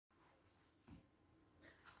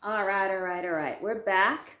All right. We're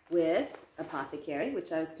back with Apothecary,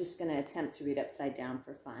 which I was just going to attempt to read upside down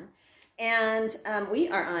for fun. And we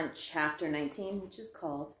are on chapter 19, which is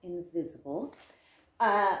called Invisible.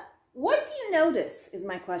 What do you notice is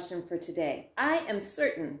my question for today. I am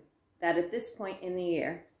certain that at this point in the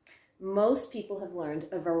year, most people have learned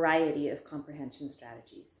a variety of comprehension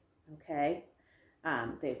strategies, okay?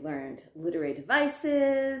 They've learned literary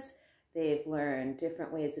devices. They've learned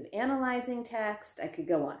different ways of analyzing text. I could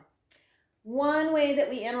go on. One way that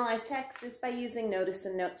we analyze text is by using notice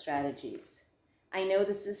and note strategies. I know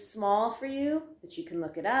this is small for you, but you can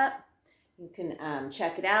look it up. You can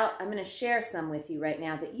check it out. I'm going to share some with you right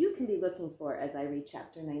now that you can be looking for as I read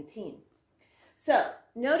chapter 19. So,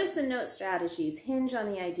 notice and note strategies hinge on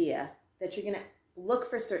the idea that you're going to look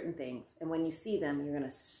for certain things, and when you see them, you're going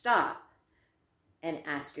to stop and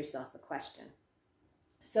ask yourself a question.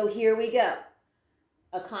 So here we go.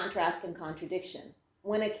 A contrast and contradiction.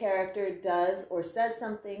 When a character does or says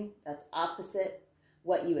something that's opposite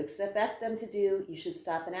what you expect them to do, you should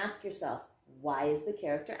stop and ask yourself, why is the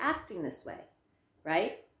character acting this way?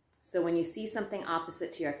 Right? So when you see something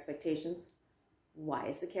opposite to your expectations, why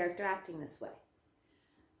is the character acting this way?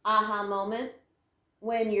 Aha moment.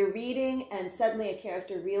 When you're reading and suddenly a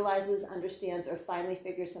character realizes, understands, or finally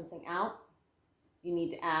figures something out, you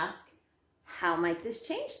need to ask, how might this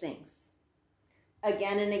change things?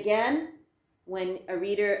 Again and again, when a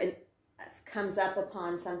reader comes up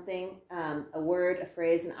upon something, a word, a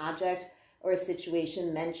phrase, an object, or a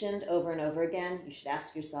situation mentioned over and over again, you should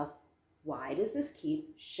ask yourself, why does this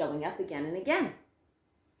keep showing up again and again?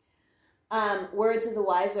 Words of the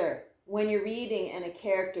wiser. When you're reading and a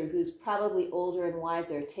character who's probably older and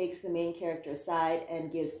wiser takes the main character aside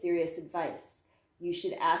and gives serious advice, you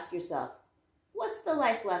should ask yourself, what's the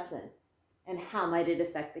life lesson? And how might it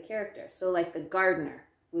affect the character? So like the gardener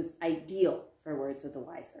was ideal for words of the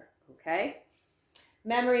wiser, okay?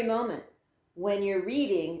 Memory moment. When you're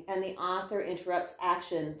reading and the author interrupts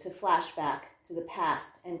action to flashback to the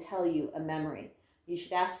past and tell you a memory, you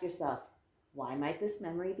should ask yourself, why might this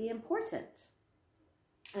memory be important?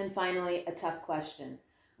 And finally, a tough question.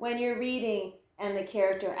 When you're reading and the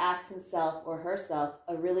character asks himself or herself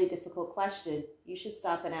a really difficult question, you should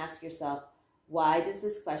stop and ask yourself, what does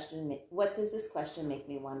this question make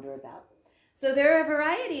me wonder about? So there are a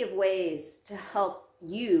variety of ways to help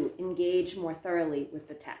you engage more thoroughly with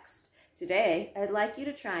the text. Today, I'd like you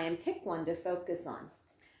to try and pick one to focus on.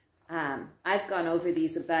 I've gone over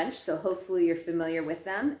these a bunch, so hopefully you're familiar with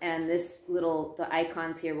them. And the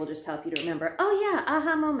icons here will just help you to remember, oh yeah,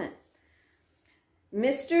 aha moment.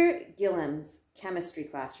 Mr. Gillam's chemistry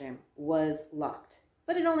classroom was locked.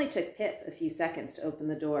 But it only took Pip a few seconds to open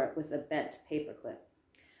the door with a bent paperclip.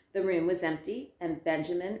 The room was empty, and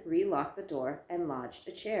Benjamin relocked the door and lodged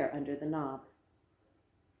a chair under the knob.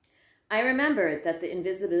 I remembered that the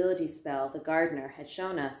invisibility spell the gardener had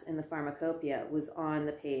shown us in the pharmacopoeia was on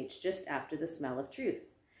the page just after the smell of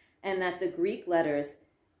truth, and that the Greek letters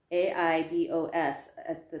AIDS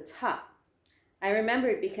at the top. I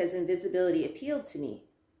remembered because invisibility appealed to me,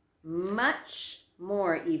 much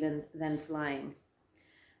more even than flying.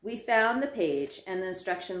 We found the page, and the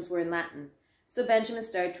instructions were in Latin, so Benjamin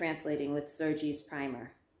started translating with Sergi's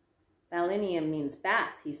primer. Balinium means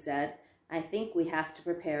bath, he said. I think we have to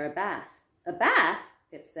prepare a bath. A bath?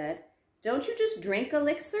 Pip said. Don't you just drink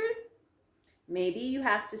elixir? Maybe you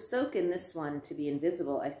have to soak in this one to be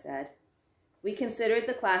invisible, I said. We considered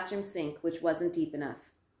the classroom sink, which wasn't deep enough.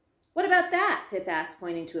 What about that? Pip asked,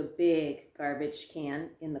 pointing to a big garbage can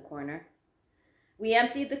in the corner. We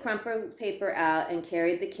emptied the crumpled paper out and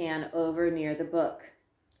carried the can over near the book.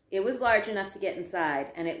 It was large enough to get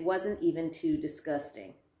inside, and it wasn't even too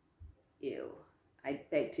disgusting. Ew, I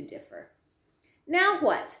beg to differ. Now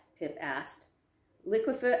what? Pip asked.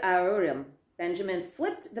 Liquefy aurum. Benjamin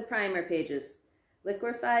flipped the primer pages.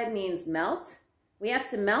 Liquefied means melt. We have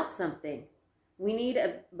to melt something. We need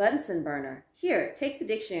a Bunsen burner. Here, take the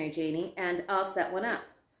dictionary, Janie, and I'll set one up.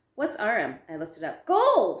 What's aurum? I looked it up.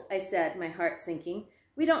 Gold, I said, my heart sinking.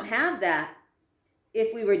 We don't have that.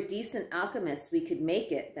 If we were decent alchemists, we could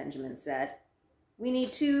make it, Benjamin said. We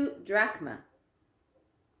need 2 drachma.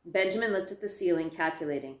 Benjamin looked at the ceiling,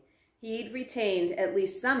 calculating. He'd retained at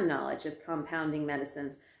least some knowledge of compounding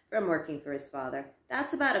medicines from working for his father.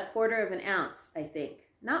 That's about 1/4 of an ounce, I think.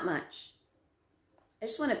 Not much. I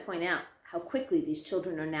just want to point out how quickly these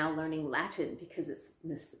children are now learning Latin because it's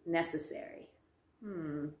necessary.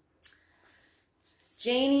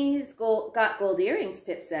 Janie's got gold earrings,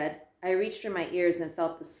 Pip said. I reached for my ears and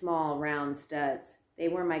felt the small, round studs. They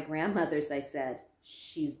were my grandmother's, I said.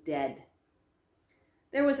 She's dead.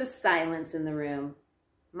 There was a silence in the room.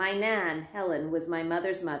 My Nan, Helen, was my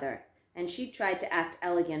mother's mother, and she tried to act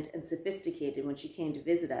elegant and sophisticated when she came to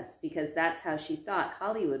visit us, because that's how she thought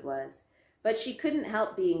Hollywood was. But she couldn't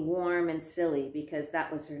help being warm and silly, because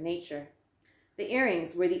that was her nature. The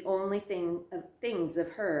earrings were the only things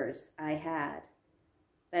of hers I had.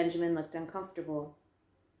 Benjamin looked uncomfortable.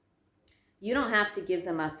 You don't have to give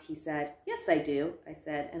them up, he said. Yes, I do, I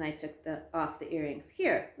said, and I took off the earrings.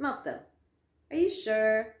 Here, melt them. Are you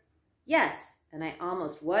sure? Yes, and I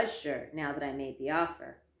almost was sure now that I made the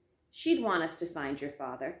offer. She'd want us to find your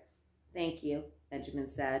father. Thank you, Benjamin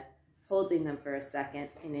said, holding them for a second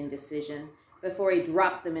in indecision before he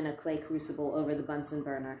dropped them in a clay crucible over the Bunsen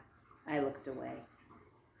burner. I looked away.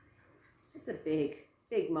 It's a big,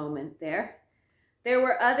 big moment there. There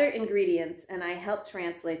were other ingredients, and I helped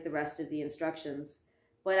translate the rest of the instructions.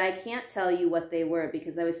 But I can't tell you what they were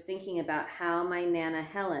because I was thinking about how my Nana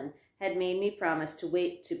Helen had made me promise to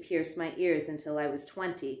wait to pierce my ears until I was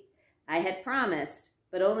 20. I had promised,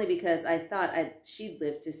 but only because I thought she'd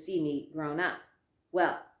live to see me grown up.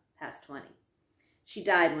 Well, past 20. She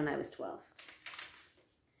died when I was 12.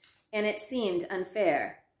 And it seemed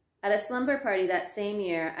unfair. At a slumber party that same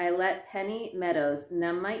year, I let Penny Meadows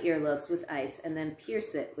numb my earlobes with ice and then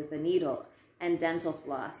pierce it with a needle and dental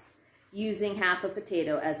floss, using half a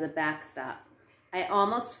potato as a backstop. I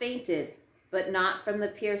almost fainted, but not from the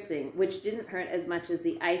piercing, which didn't hurt as much as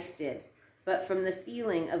the ice did, but from the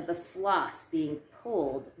feeling of the floss being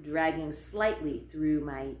pulled, dragging slightly through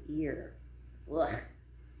my ear. Ugh.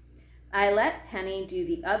 I let Penny do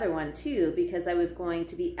the other one too because I was going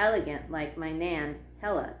to be elegant like my Nan,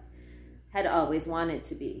 Helen, had always wanted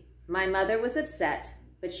to be. My mother was upset,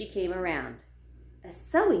 but she came around. A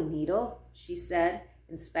sewing needle, she said,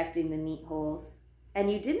 inspecting the neat holes. And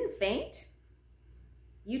you didn't faint?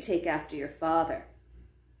 You take after your father.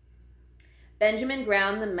 Benjamin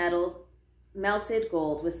ground the melted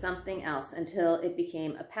gold with something else until it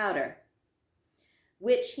became a powder,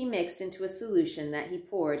 which he mixed into a solution that he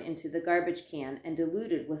poured into the garbage can and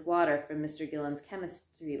diluted with water from Mr. Gillen's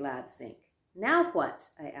chemistry lab sink. Now what?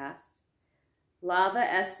 I asked. Lava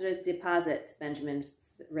ester deposits, Benjamin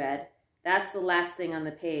read. That's the last thing on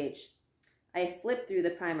the page. I flipped through the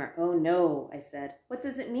primer. Oh no, I said. What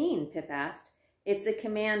does it mean? Pip asked. It's a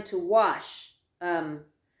command to wash.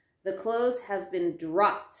 The clothes have been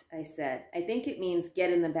dropped, I said. I think it means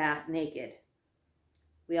get in the bath naked.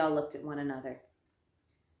 We all looked at one another.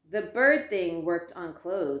 The bird thing worked on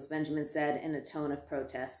clothes, Benjamin said in a tone of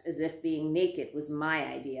protest, as if being naked was my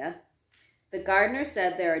idea. The gardener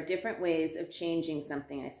said there are different ways of changing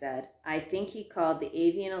something, I said. I think he called the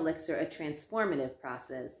avian elixir a transformative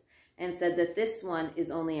process and said that this one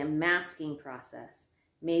is only a masking process.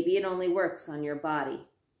 Maybe it only works on your body.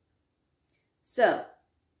 So,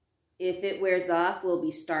 if it wears off, we'll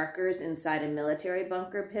be starkers inside a military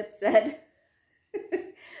bunker, Pip said.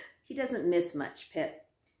 He doesn't miss much, Pip.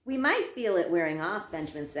 We might feel it wearing off,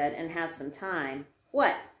 Benjamin said, and have some time.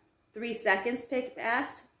 What? 3 seconds, Pip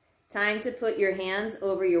asked. Time to put your hands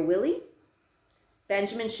over your willy?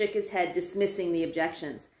 Benjamin shook his head, dismissing the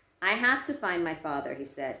objections. I have to find my father, he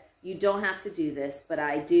said. You don't have to do this, but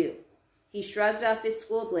I do. He shrugged off his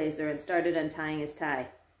school blazer and started untying his tie.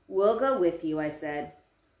 We'll go with you, I said.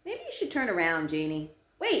 Maybe you should turn around, Janie.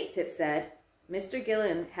 Wait, Pip said. Mr.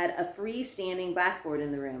 Gillen had a freestanding blackboard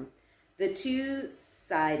in the room, the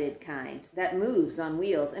two-sided kind that moves on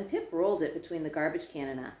wheels, and Pip rolled it between the garbage can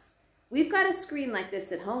and us. We've got a screen like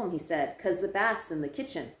this at home, he said, 'cause the bath's in the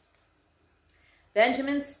kitchen.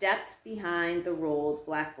 Benjamin stepped behind the rolled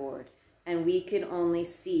blackboard, and we could only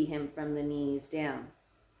see him from the knees down.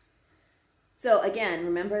 So again,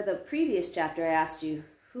 remember the previous chapter I asked you,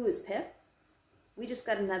 who is Pip? We just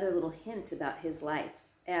got another little hint about his life.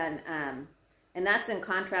 And that's in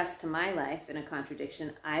contrast to my life, in a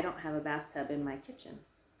contradiction. I don't have a bathtub in my kitchen.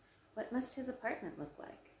 What must his apartment look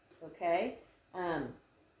like? Okay?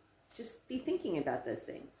 Just be thinking about those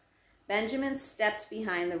things. Benjamin stepped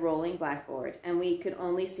behind the rolling blackboard, and we could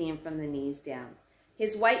only see him from the knees down.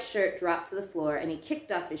 His white shirt dropped to the floor, and he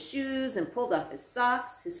kicked off his shoes and pulled off his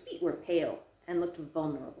socks. His feet were pale and looked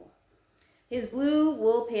vulnerable. His blue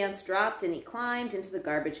wool pants dropped, and he climbed into the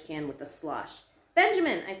garbage can with a slosh.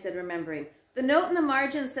 Benjamin, I said, remembering, the note in the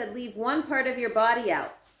margin said leave one part of your body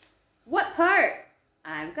out. What part?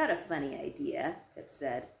 I've got a funny idea, Pip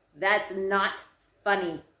said. That's not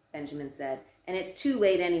funny, Benjamin said, and it's too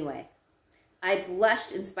late anyway. I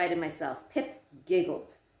blushed in spite of myself. Pip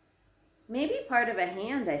giggled. Maybe part of a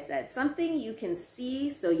hand, I said. Something you can see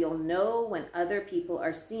so you'll know when other people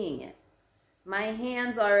are seeing it. My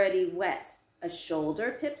hand's already wet. A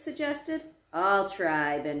shoulder, Pip suggested. I'll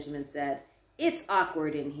try, Benjamin said. It's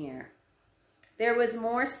awkward in here. There was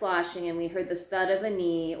more sloshing, and we heard the thud of a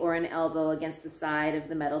knee or an elbow against the side of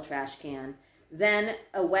the metal trash can. Then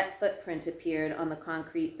a wet footprint appeared on the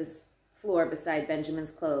concrete floor beside Benjamin's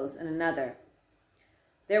clothes, and another.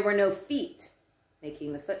 There were no feet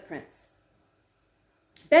making the footprints.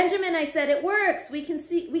 "Benjamin," I said, "it works. We can't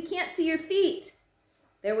see your feet."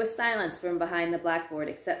 There was silence from behind the blackboard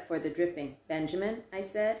except for the dripping. "Benjamin," I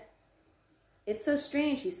said. "It's so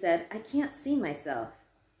strange," he said. "I can't see myself."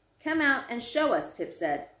 "Come out and show us," Pip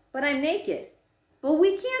said. "But I'm naked." "But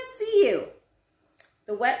we can't see you."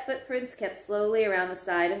 The wet footprints kept slowly around the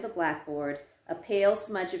side of the blackboard. A pale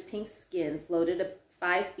smudge of pink skin floated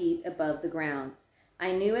 5 feet above the ground.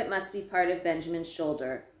 I knew it must be part of Benjamin's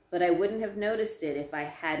shoulder, but I wouldn't have noticed it if I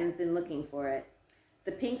hadn't been looking for it.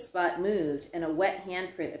 The pink spot moved, and a wet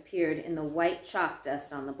handprint appeared in the white chalk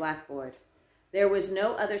dust on the blackboard. There was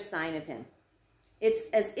no other sign of him.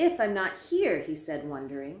 "It's as if I'm not here," he said,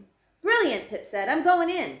 wondering. "Brilliant," Pip said. "I'm going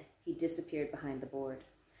in." He disappeared behind the board.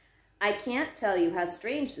 "I can't tell you how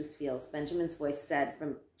strange this feels," Benjamin's voice said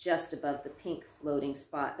from just above the pink floating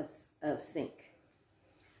spot of sink.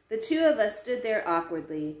 The two of us stood there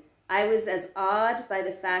awkwardly. I was as awed by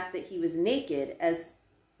the fact that he was naked as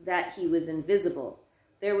that he was invisible.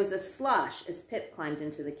 There was a slosh as Pip climbed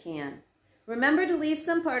into the can. "Remember to leave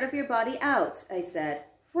some part of your body out," I said.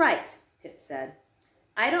 "Right," Pip said.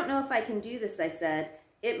 "I don't know if I can do this," I said.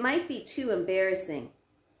 "It might be too embarrassing."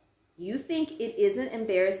 "You think it isn't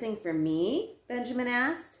embarrassing for me?" Benjamin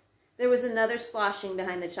asked. There was another sloshing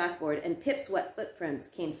behind the chalkboard, and Pip's wet footprints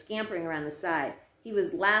came scampering around the side. He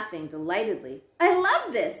was laughing delightedly. "I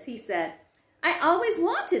love this," he said. "I always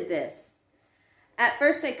wanted this." At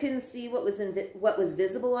first I couldn't see what was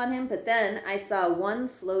visible on him, but then I saw one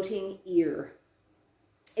floating ear.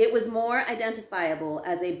 It was more identifiable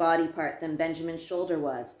as a body part than Benjamin's shoulder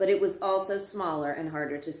was, but it was also smaller and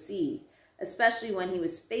harder to see, especially when he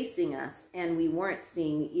was facing us and we weren't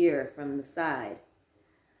seeing the ear from the side.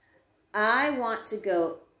 "I want to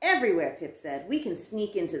go everywhere," Pip said. "We can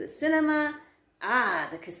sneak into the cinema,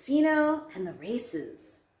 the casino, and the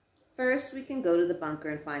races." "First, we can go to the bunker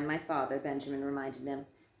and find my father," Benjamin reminded him.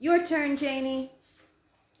 "Your turn, Janie."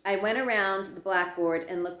 I went around the blackboard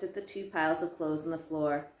and looked at the 2 piles of clothes on the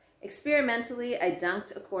floor. Experimentally, I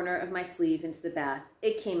dunked a corner of my sleeve into the bath.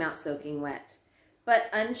 It came out soaking wet, but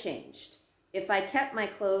unchanged. If I kept my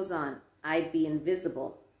clothes on, I'd be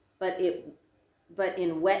invisible, but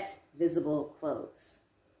in wet, visible clothes.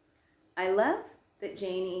 I love that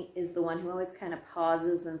Janie is the one who always kind of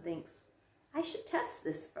pauses and thinks, "I should test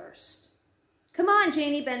this first." "Come on,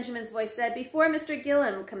 Janie," Benjamin's voice said, "before Mr.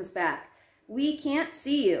 Gillam comes back. We can't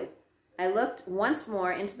see you." I looked once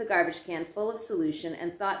more into the garbage can full of solution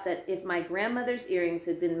and thought that if my grandmother's earrings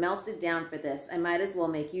had been melted down for this, I might as well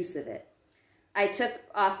make use of it. I took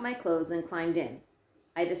off my clothes and climbed in.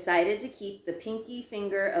 I decided to keep the pinky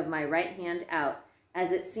finger of my right hand out,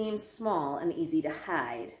 as it seemed small and easy to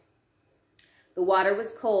hide. The water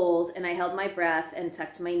was cold, and I held my breath and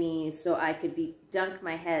tucked my knees so I could dunk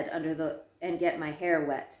my head under and get my hair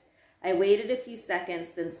wet. I waited a few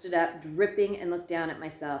seconds, then stood up, dripping, and looked down at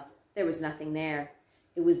myself. There was nothing there.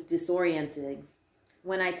 It was disorienting.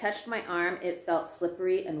 When I touched my arm, it felt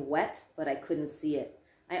slippery and wet, but I couldn't see it.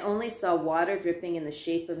 I only saw water dripping in the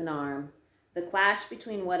shape of an arm. The clash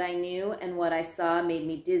between what I knew and what I saw made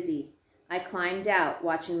me dizzy. I climbed out,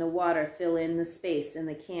 watching the water fill in the space in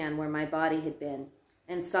the can where my body had been,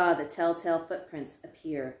 and saw the telltale footprints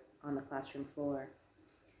appear on the classroom floor.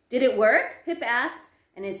 "Did it work?" Pip asked,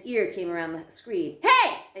 and his ear came around the screen.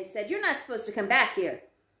 "Hey!" I said, "You're not supposed to come back here."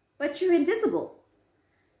 "But you're invisible."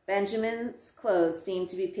 Benjamin's clothes seemed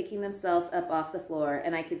to be picking themselves up off the floor,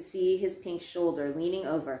 and I could see his pink shoulder leaning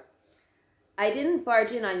over. "I didn't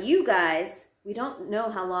barge in on you guys. We don't know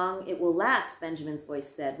how long it will last," Benjamin's voice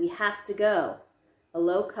said. "We have to go." A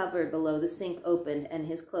low cupboard below the sink opened, and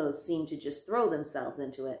his clothes seemed to just throw themselves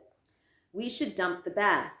into it. "We should dump the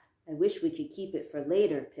bath. I wish we could keep it for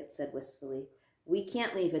later," Pip said wistfully. "We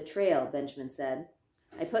can't leave a trail," Benjamin said.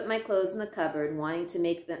 I put my clothes in the cupboard, wanting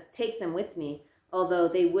to take them with me, although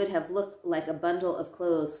they would have looked like a bundle of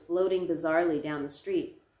clothes floating bizarrely down the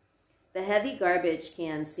street. The heavy garbage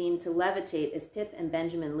can seemed to levitate as Pip and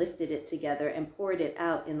Benjamin lifted it together and poured it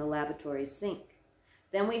out in the laboratory sink.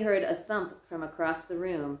 Then we heard a thump from across the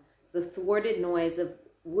room, the thwarted noise of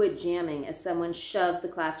wood jamming as someone shoved the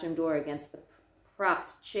classroom door against the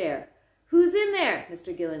propped chair. "Who's in there?"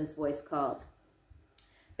 Mr. Gillen's voice called.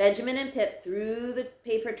 Benjamin and Pip threw the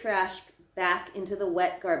paper trash back into the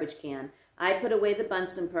wet garbage can. I put away the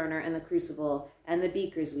Bunsen burner and the crucible and the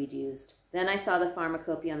beakers we'd used. Then I saw the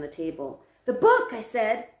pharmacopoeia on the table. "The book," I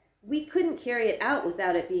said. We couldn't carry it out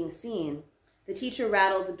without it being seen. The teacher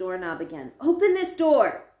rattled the doorknob again. "Open this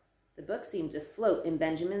door!" The book seemed to float in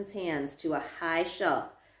Benjamin's hands to a high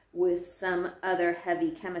shelf with some other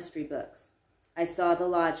heavy chemistry books. I saw the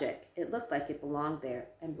logic. It looked like it belonged there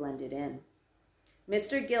and blended in.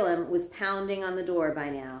 Mr. Gillum was pounding on the door by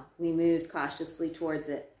now. We moved cautiously towards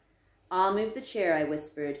it. "I'll move the chair," I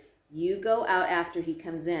whispered. "You go out after he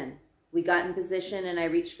comes in." We got in position and I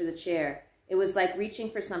reached for the chair. It was like reaching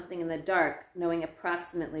for something in the dark, knowing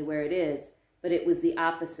approximately where it is, but it was the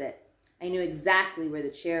opposite. I knew exactly where the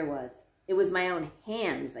chair was. It was my own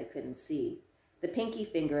hands I couldn't see. The pinky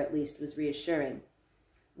finger, at least, was reassuring.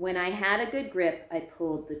 When I had a good grip, I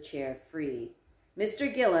pulled the chair free.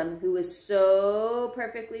 Mr. Gillum, who was so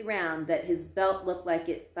perfectly round that his belt looked like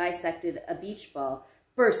it bisected a beach ball,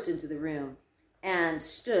 burst into the room and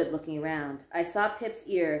stood looking around. I saw Pip's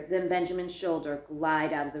ear, then Benjamin's shoulder,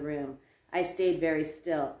 glide out of the room. I stayed very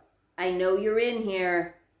still. "I know you're in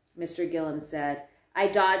here," Mr. Gillum said. I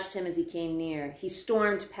dodged him as he came near. He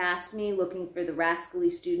stormed past me, looking for the rascally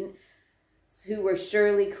student who were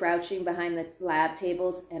surely crouching behind the lab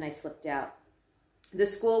tables, and I slipped out. The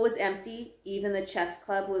school was empty, even the chess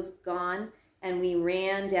club was gone, and we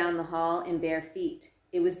ran down the hall in bare feet.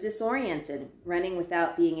 It was disoriented, running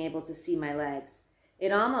without being able to see my legs.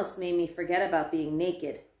 It almost made me forget about being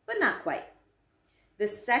naked, but not quite. The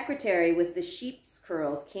secretary with the sheep's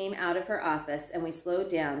curls came out of her office, and we slowed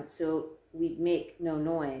down so we'd make no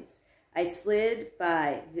noise. I slid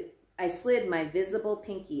my visible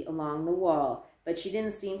pinky along the wall, but she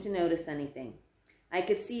didn't seem to notice anything. I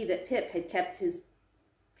could see that Pip had kept his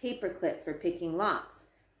paperclip for picking locks,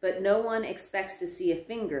 but no one expects to see a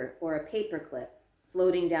finger or a paperclip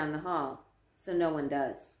floating down the hall, so no one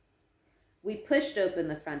does. We pushed open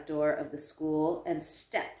the front door of the school and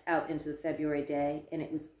stepped out into the February day, and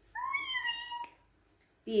it was freezing.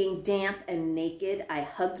 Being damp and naked, I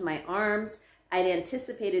hugged my arms. I'd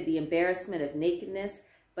anticipated the embarrassment of nakedness,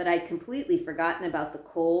 but I'd completely forgotten about the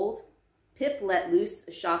cold. Pip let loose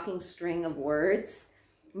a shocking string of words,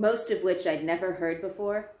 most of which I'd never heard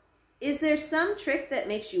before. "Is there some trick that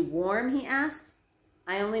makes you warm?" he asked.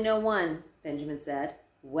 "I only know one," Benjamin said.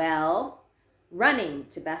 "Well?" "Running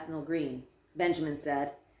to Bethnal Green," Benjamin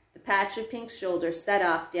said. The patch of pink shoulder set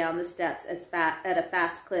off down the steps at a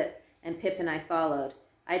fast clip, and Pip and I followed.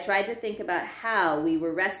 I tried to think about how we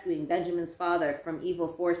were rescuing Benjamin's father from evil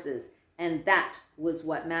forces, and that was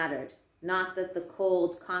what mattered. Not that the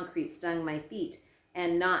cold concrete stung my feet,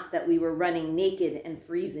 and not that we were running naked and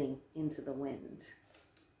freezing into the wind.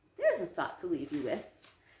 There's a thought to leave you with.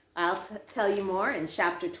 I'll tell you more in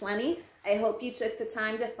chapter 20. I hope you took the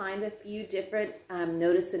time to find a few different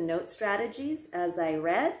notice and note strategies as I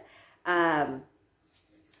read.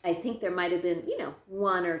 I think there might have been,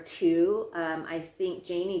 one or two. I think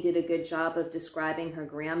Janie did a good job of describing her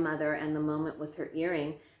grandmother and the moment with her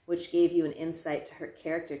earring, which gave you an insight to her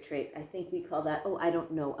character trait. I think we call that,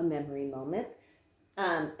 a memory moment.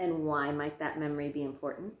 And why might that memory be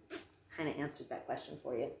important? Kind of answered that question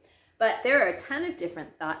for you. But there are a ton of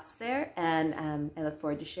different thoughts there, and I look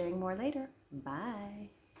forward to sharing more later. Bye.